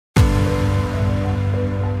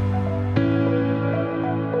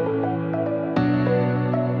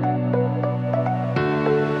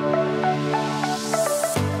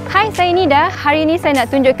Hai, saya Nida. Hari ini saya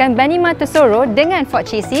nak tunjukkan Benimar Tessoro dengan Ford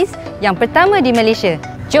Chasis yang pertama di Malaysia.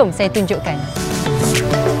 Jom saya tunjukkan.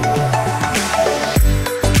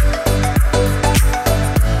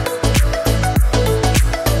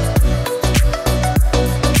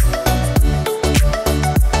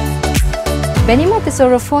 Benimar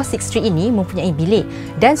Tessoro 463 ini mempunyai bilik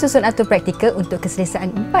dan susun atur praktikal untuk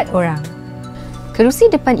keselesaan 4 orang. Kerusi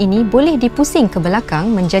depan ini boleh dipusing ke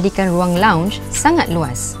belakang menjadikan ruang lounge sangat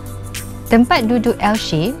luas. Tempat duduk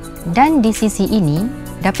L-shape dan di sisi ini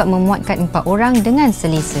dapat memuatkan 4 orang dengan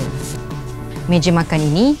selesa. Meja makan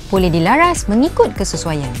ini boleh dilaras mengikut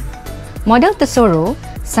kesesuaian. Model Tessoro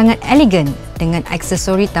sangat elegan dengan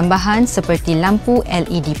aksesori tambahan seperti lampu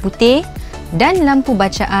LED putih dan lampu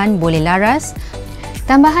bacaan boleh laras.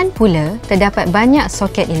 Tambahan pula, terdapat banyak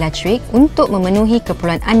soket elektrik untuk memenuhi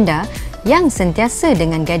keperluan anda yang sentiasa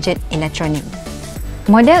dengan gadget elektronik.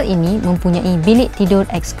 Model ini mempunyai bilik tidur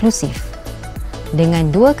eksklusif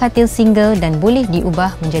dengan 2 katil single dan boleh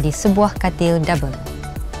diubah menjadi sebuah katil double.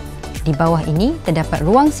 Di bawah ini terdapat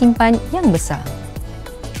ruang simpan yang besar.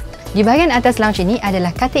 Di bahagian atas lounge ini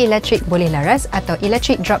adalah katil elektrik boleh laras atau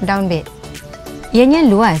electric drop down bed. Ianya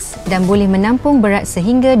luas dan boleh menampung berat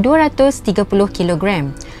sehingga 230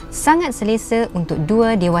 kg. Sangat selesa untuk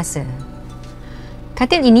 2 dewasa.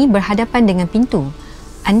 Katil ini berhadapan dengan pintu.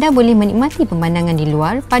 Anda boleh menikmati pemandangan di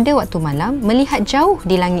luar pada waktu malam melihat jauh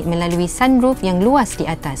di langit melalui sunroof yang luas di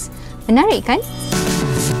atas. Menarik kan?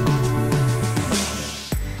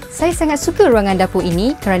 Saya sangat suka ruangan dapur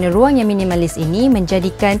ini kerana ruang yang minimalis ini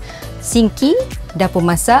menjadikan sinki, dapur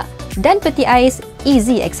masak dan peti ais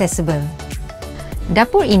easy accessible.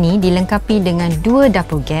 Dapur ini dilengkapi dengan 2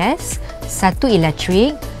 dapur gas, 1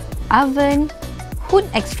 elektrik, oven, hood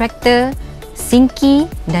extractor, sinki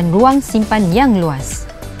dan ruang simpan yang luas.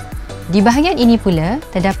 Di bahagian ini pula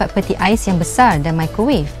terdapat peti ais yang besar dan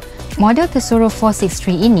microwave. Model Tessoro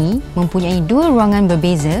 463 ini mempunyai 2 ruangan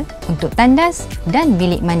berbeza untuk tandas dan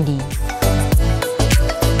bilik mandi.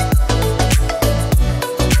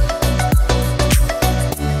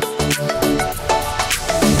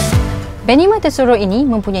 Benimar Tessoro ini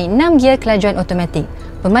mempunyai 6 gear kelajuan automatik,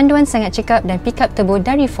 pemanduan sangat cekap dan pick-up turbo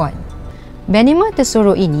dari Ford. Benimar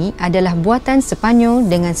Tessoro ini adalah buatan Sepanyol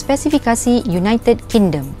dengan spesifikasi United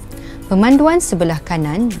Kingdom. Pemanduan sebelah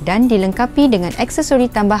kanan dan dilengkapi dengan aksesori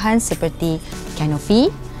tambahan seperti kanopi,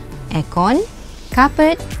 aircon,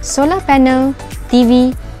 carpet, solar panel,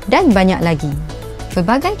 TV dan banyak lagi.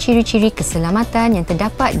 Pelbagai ciri-ciri keselamatan yang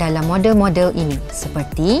terdapat dalam model-model ini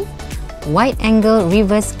seperti wide angle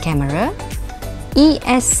reverse camera,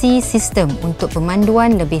 ESC sistem untuk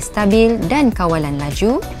pemanduan lebih stabil dan kawalan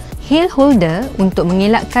laju, hill holder untuk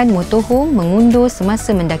mengelakkan motorhome mengundur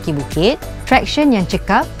semasa mendaki bukit, traction yang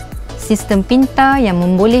cekap, sistem pintar yang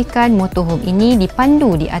membolehkan motorhome ini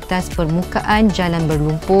dipandu di atas permukaan jalan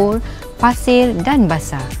berlumpur, pasir dan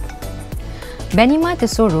basah. Benimar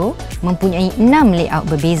Tessoro mempunyai 6 layout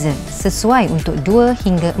berbeza sesuai untuk 2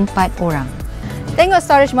 hingga 4 orang. Tengok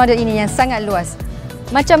storage model ini yang sangat luas.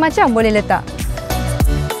 Macam-macam boleh letak.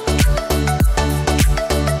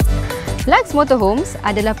 Luxe Motorhomes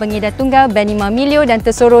adalah pengedar tunggal Benimar Milio dan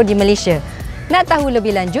Tessoro di Malaysia. Nak tahu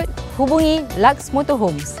lebih lanjut, hubungi Luxe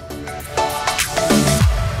Motorhomes.